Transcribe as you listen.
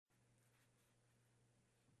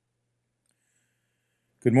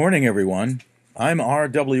Good morning, everyone. I'm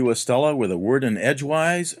R.W. Estella with a word in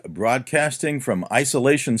Edgewise, broadcasting from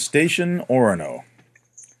Isolation Station, Orono.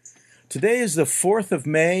 Today is the 4th of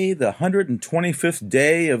May, the 125th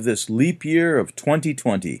day of this leap year of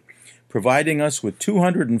 2020, providing us with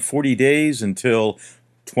 240 days until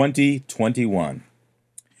 2021.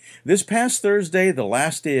 This past Thursday, the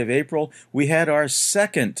last day of April, we had our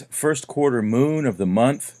second first quarter moon of the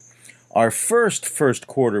month. Our first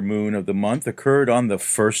quarter moon of the month occurred on the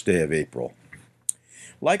first day of April.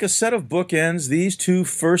 Like a set of bookends, these two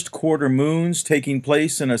first quarter moons taking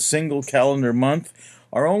place in a single calendar month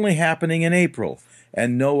are only happening in April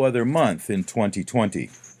and no other month in 2020.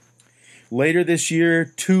 Later this year,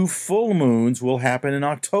 two full moons will happen in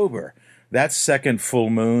October, that second full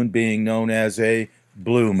moon being known as a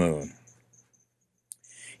blue moon.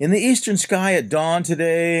 In the eastern sky at dawn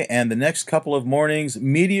today and the next couple of mornings,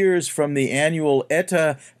 meteors from the annual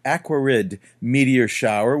Eta Aquarid meteor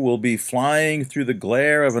shower will be flying through the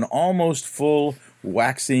glare of an almost full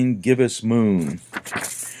waxing gibbous moon.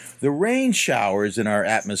 The rain showers in our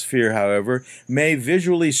atmosphere, however, may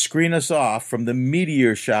visually screen us off from the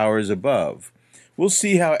meteor showers above. We'll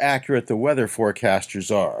see how accurate the weather forecasters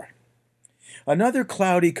are. Another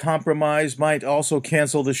cloudy compromise might also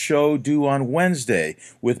cancel the show due on Wednesday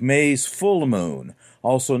with May's full moon,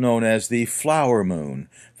 also known as the flower moon,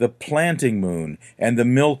 the planting moon, and the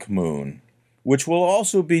milk moon, which will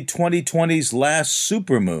also be 2020's last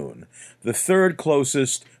supermoon, the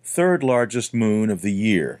third largest moon of the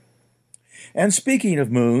year. And speaking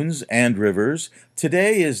of moons and rivers,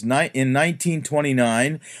 today is in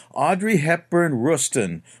 1929, Audrey Hepburn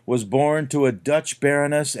Ruston was born to a Dutch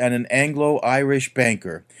baroness and an Anglo-Irish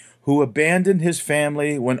banker who abandoned his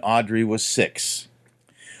family when Audrey was 6.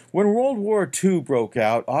 When World War II broke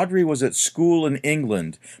out, Audrey was at school in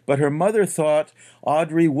England, but her mother thought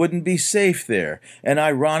Audrey wouldn't be safe there and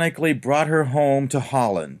ironically brought her home to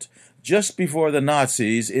Holland, just before the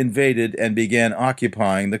Nazis invaded and began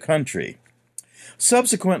occupying the country.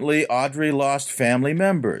 Subsequently, Audrey lost family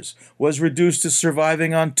members, was reduced to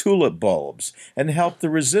surviving on tulip bulbs, and helped the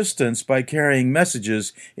resistance by carrying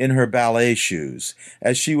messages in her ballet shoes,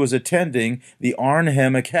 as she was attending the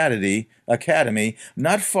Arnhem Academy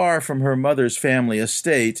not far from her mother's family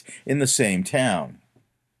estate in the same town.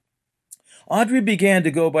 Audrey began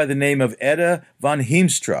to go by the name of Edda van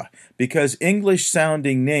Heemstra because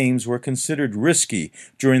English-sounding names were considered risky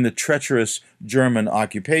during the treacherous German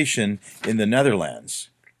occupation in the Netherlands.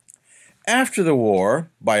 After the war,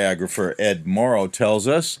 biographer Ed Morrow tells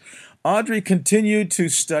us, Audrey continued to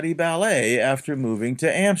study ballet after moving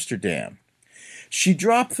to Amsterdam. She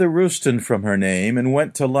dropped the Ruston from her name and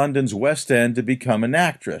went to London's West End to become an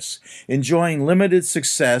actress, enjoying limited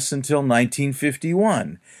success until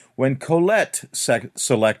 1951, when Colette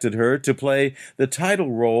selected her to play the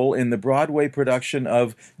title role in the Broadway production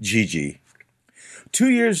of Gigi. 2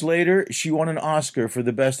 years later, she won an Oscar for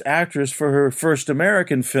the Best Actress for her first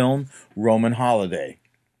American film, Roman Holiday.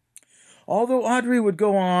 Although Audrey would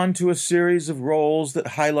go on to a series of roles that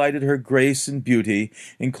highlighted her grace and beauty,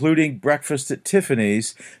 including Breakfast at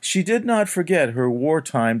Tiffany's, she did not forget her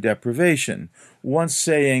wartime deprivation, once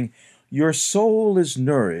saying, "Your soul is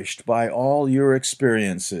nourished by all your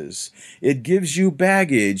experiences. It gives you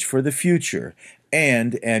baggage for the future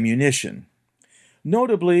and ammunition."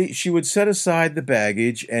 Notably, she would set aside the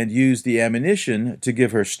baggage and use the ammunition to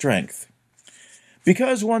give her strength.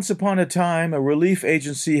 Because once upon a time a relief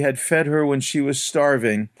agency had fed her when she was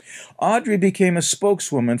starving, Audrey became a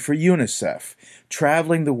spokeswoman for UNICEF,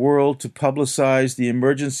 traveling the world to publicize the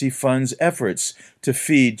emergency fund's efforts to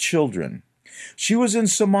feed children. She was in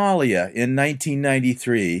Somalia in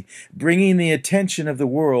 1993, bringing the attention of the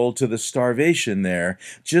world to the starvation there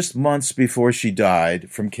just months before she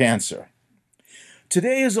died from cancer.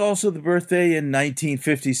 Today is also the birthday in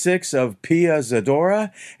 1956 of Pia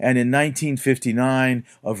Zadora and in 1959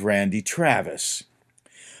 of Randy Travis.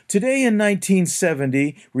 Today in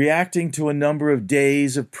 1970, reacting to a number of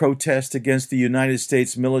days of protest against the United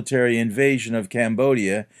States military invasion of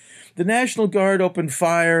Cambodia, the National Guard opened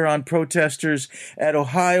fire on protesters at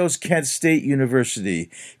Ohio's Kent State University,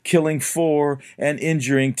 killing 4 and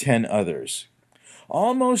injuring 10 others.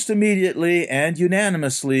 Almost immediately and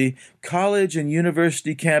unanimously, college and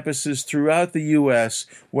university campuses throughout the U.S.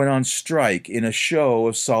 went on strike in a show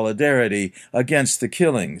of solidarity against the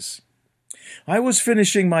killings. I was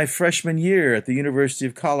finishing my freshman year at the University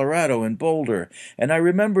of Colorado in Boulder, and I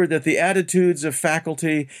remember that the attitudes of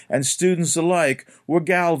faculty and students alike were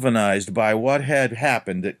galvanized by what had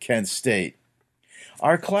happened at Kent State.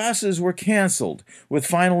 Our classes were canceled, with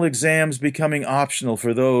final exams becoming optional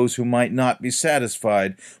for those who might not be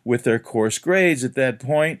satisfied with their course grades at that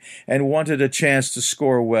point and wanted a chance to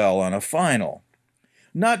score well on a final.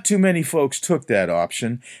 Not too many folks took that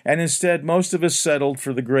option, and instead most of us settled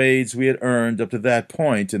for the grades we had earned up to that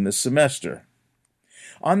point in the semester.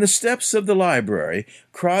 On the steps of the library,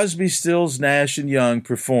 Crosby, Stills, Nash & Young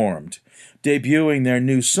performed, debuting their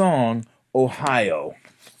new song, Ohio.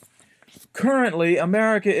 Currently,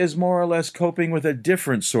 America is more or less coping with a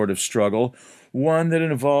different sort of struggle, one that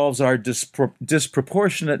involves our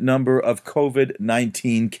disproportionate number of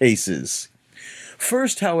COVID-19 cases.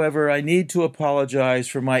 First, however, I need to apologize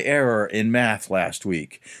for my error in math last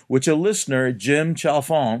week, which a listener, Jim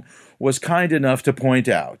Chalfant, was kind enough to point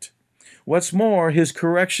out. What's more, his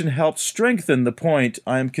correction helped strengthen the point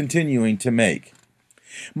I am continuing to make.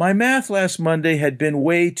 My math last Monday had been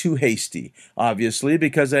way too hasty, obviously,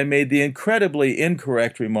 because I made the incredibly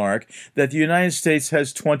incorrect remark that the United States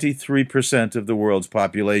has 23% of the world's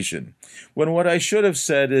population, when what I should have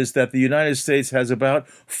said is that the United States has about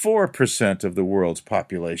 4% of the world's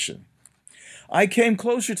population. I came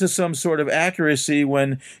closer to some sort of accuracy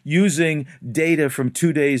when, using data from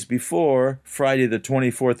 2 days before, Friday the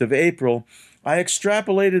 24th of April, I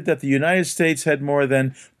extrapolated that the United States had more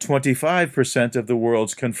than 25% of the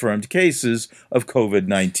world's confirmed cases of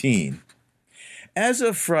COVID-19. As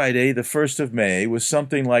of Friday, the 1st of May, with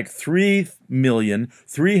something like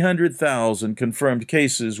 3,300,000 confirmed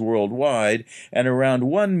cases worldwide and around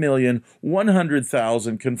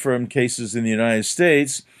 1,100,000 confirmed cases in the United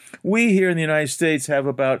States, we here in the United States have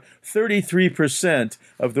about 33%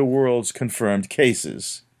 of the world's confirmed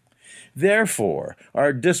cases. Therefore,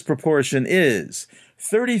 our disproportion is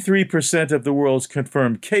 33% of the world's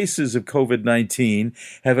confirmed cases of COVID-19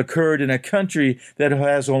 have occurred in a country that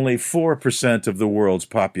has only 4% of the world's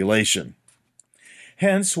population.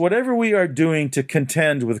 Hence, whatever we are doing to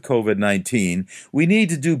contend with COVID-19, we need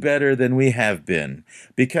to do better than we have been,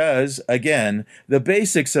 because, again, the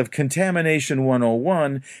basics of Contamination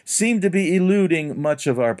 101 seem to be eluding much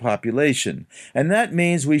of our population, and that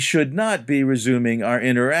means we should not be resuming our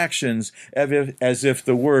interactions as if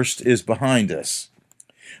the worst is behind us.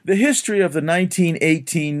 The history of the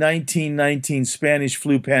 1918-1919 Spanish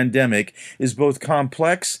flu pandemic is both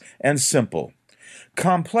complex and simple.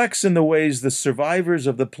 Complex in the ways the survivors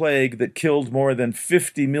of the plague that killed more than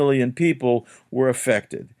 50 million people were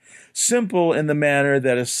affected. Simple in the manner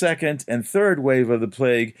that a second and third wave of the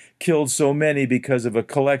plague killed so many because of a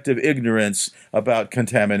collective ignorance about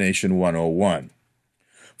Contamination 101.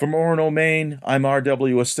 From Orono, Maine, I'm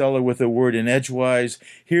R.W. Estella with a word in Edgewise.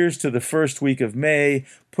 Here's to the first week of May,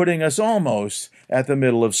 putting us almost at the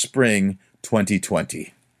middle of spring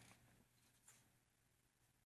 2020.